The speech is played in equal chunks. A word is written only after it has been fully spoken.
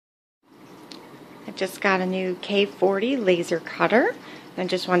I just got a new K40 Laser Cutter and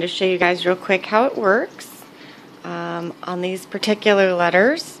just wanted to show you guys real quick how it works. On these particular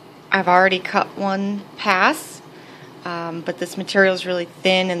letters, I've already cut one pass, but this material is really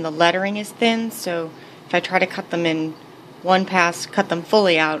thin and the lettering is thin, so if I try to cut them in one pass, cut them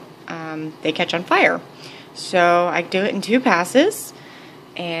fully out, they catch on fire. So I do it in two passes,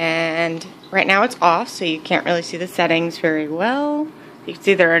 and right now it's off, so you can't really see the settings very well. You can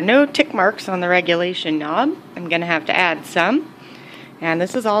see there are no tick marks on the regulation knob. I'm going to have to add some. And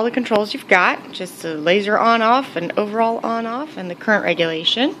this is all the controls you've got, just the laser on-off and overall on-off and the current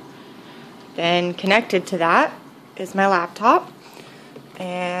regulation. Then connected to that is my laptop.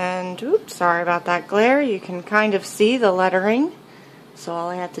 And, oops, sorry about that glare. You can kind of see the lettering. So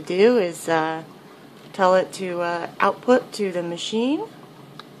all I have to do is tell it to output to the machine.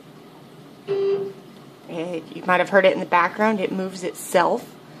 You might have heard it in the background. It moves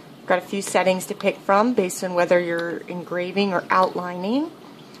itself. I've got a few settings to pick from based on whether you're engraving or outlining.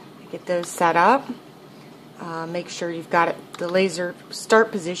 Get those set up. Make sure you've got the laser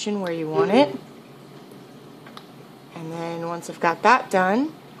start position where you want it. And then once I've got that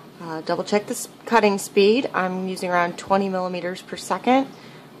done, double check the cutting speed. I'm using around 20 millimeters per second.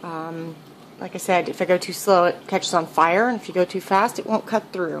 Like I said, if I go too slow, it catches on fire, and if you go too fast, it won't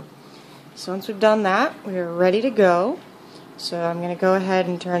cut through. So once we've done that, we are ready to go. So I'm going to go ahead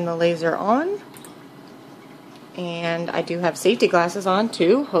and turn the laser on. And I do have safety glasses on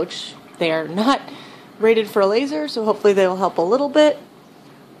too, which they are not rated for a laser, so hopefully they will help a little bit.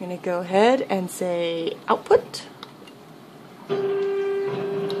 I'm going to go ahead and say output.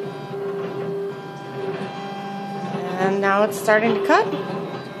 And now it's starting to cut.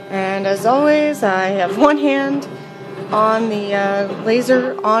 And as always, I have one hand on the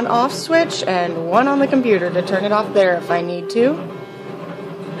laser on-off switch and one on the computer to turn it off there if I need to.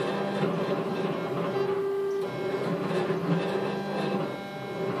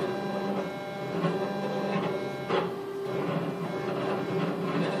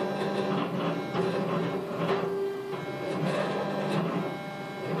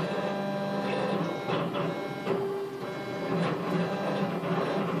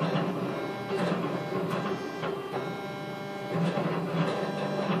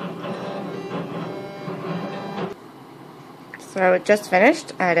 So it just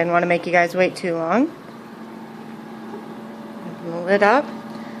finished. I didn't want to make you guys wait too long. Open the lid up.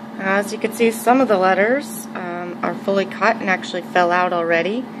 As you can see, some of the letters are fully cut and actually fell out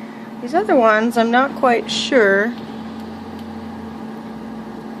already. These other ones, I'm not quite sure.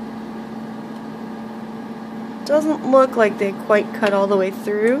 Doesn't look like they quite cut all the way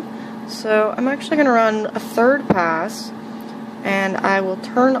through. So I'm actually going to run a third pass, and I will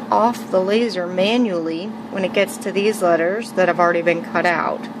turn off the laser manually when it gets to these letters that have already been cut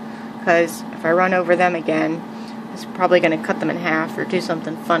out, because if I run over them again, it's probably going to cut them in half or do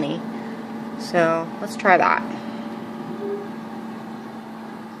something funny. So let's try that.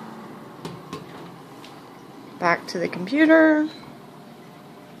 Back to the computer.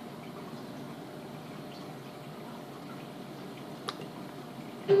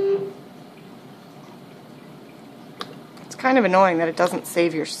 Kind of annoying that it doesn't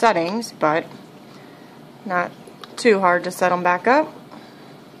save your settings, but not too hard to set them back up.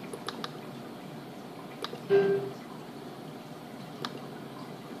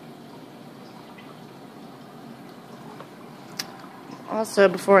 Also,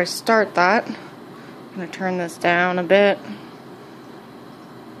 before I start that, I'm going to turn this down a bit.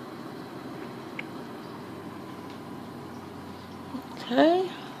 Okay.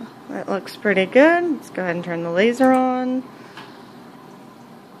 That looks pretty good. Let's go ahead and turn the laser on.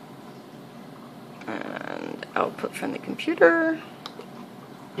 And output from the computer.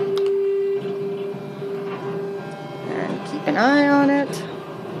 And keep an eye on it.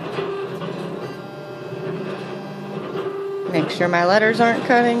 Make sure my letters aren't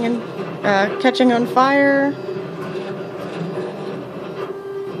cutting and catching on fire.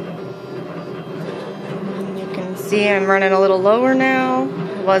 And you can see I'm running a little lower now.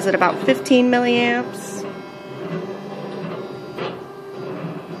 Was at about 15 milliamps.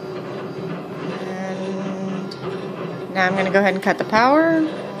 And now I'm going to go ahead and cut the power.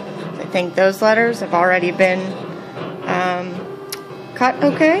 I think those letters have already been cut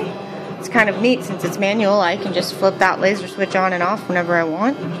okay. It's kind of neat since it's manual. I can just flip that laser switch on and off whenever I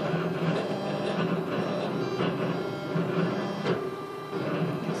want.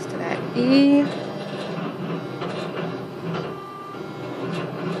 Next to that E.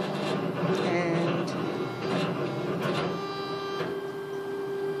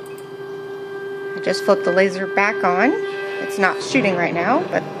 Just flip the laser back on. It's not shooting right now,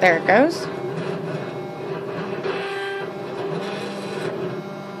 but there it goes.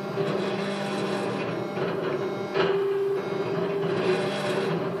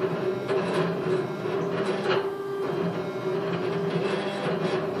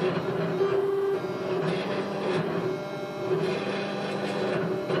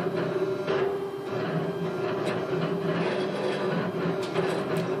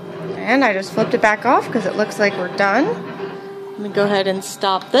 And I just flipped it back off because it looks like we're done. Let me go ahead and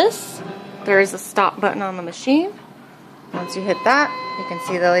stop this. There is a stop button on the machine. Once you hit that, you can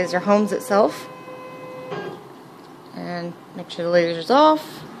see the laser homes itself. And make sure the laser's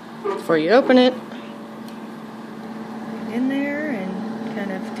off before you open it. Get in there and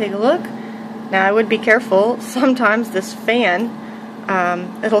kind of take a look. Now I would be careful. Sometimes this fan,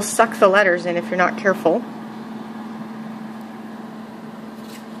 it'll suck the letters in if you're not careful.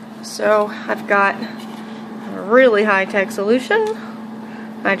 So I've got a really high-tech solution.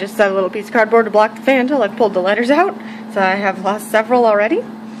 I just set a little piece of cardboard to block the fan until I pulled the letters out. So I have lost several already.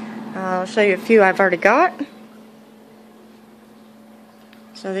 I'll show you a few I've already got.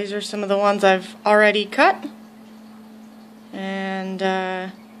 So these are some of the ones I've already cut. And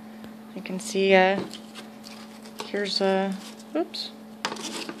you can see here's oops.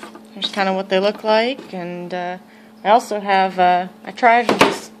 Here's kind of what they look like. And I also have I tried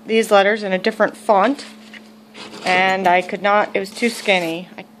these letters in a different font, and I could not. It was too skinny.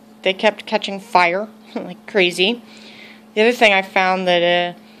 They kept catching fire like crazy. The other thing I found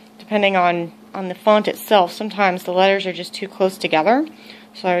that depending on the font itself, sometimes the letters are just too close together.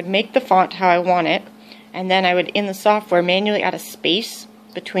 So I would make the font how I want it, and then I would, in the software, manually add a space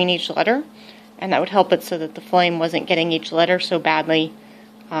between each letter, and that would help it so that the flame wasn't getting each letter so badly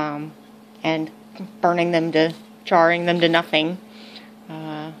and burning them to, jarring them to nothing.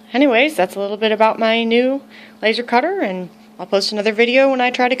 Anyways, that's a little bit about my new laser cutter, and I'll post another video when I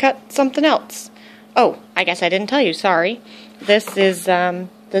try to cut something else. Oh, I guess I didn't tell you, sorry. This is,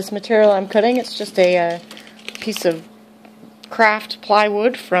 this material I'm cutting, it's just a piece of craft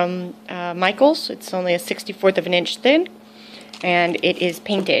plywood from Michaels. It's only a 1/64 of an inch thin, and it is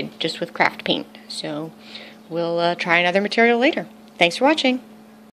painted just with craft paint. So we'll try another material later. Thanks for watching.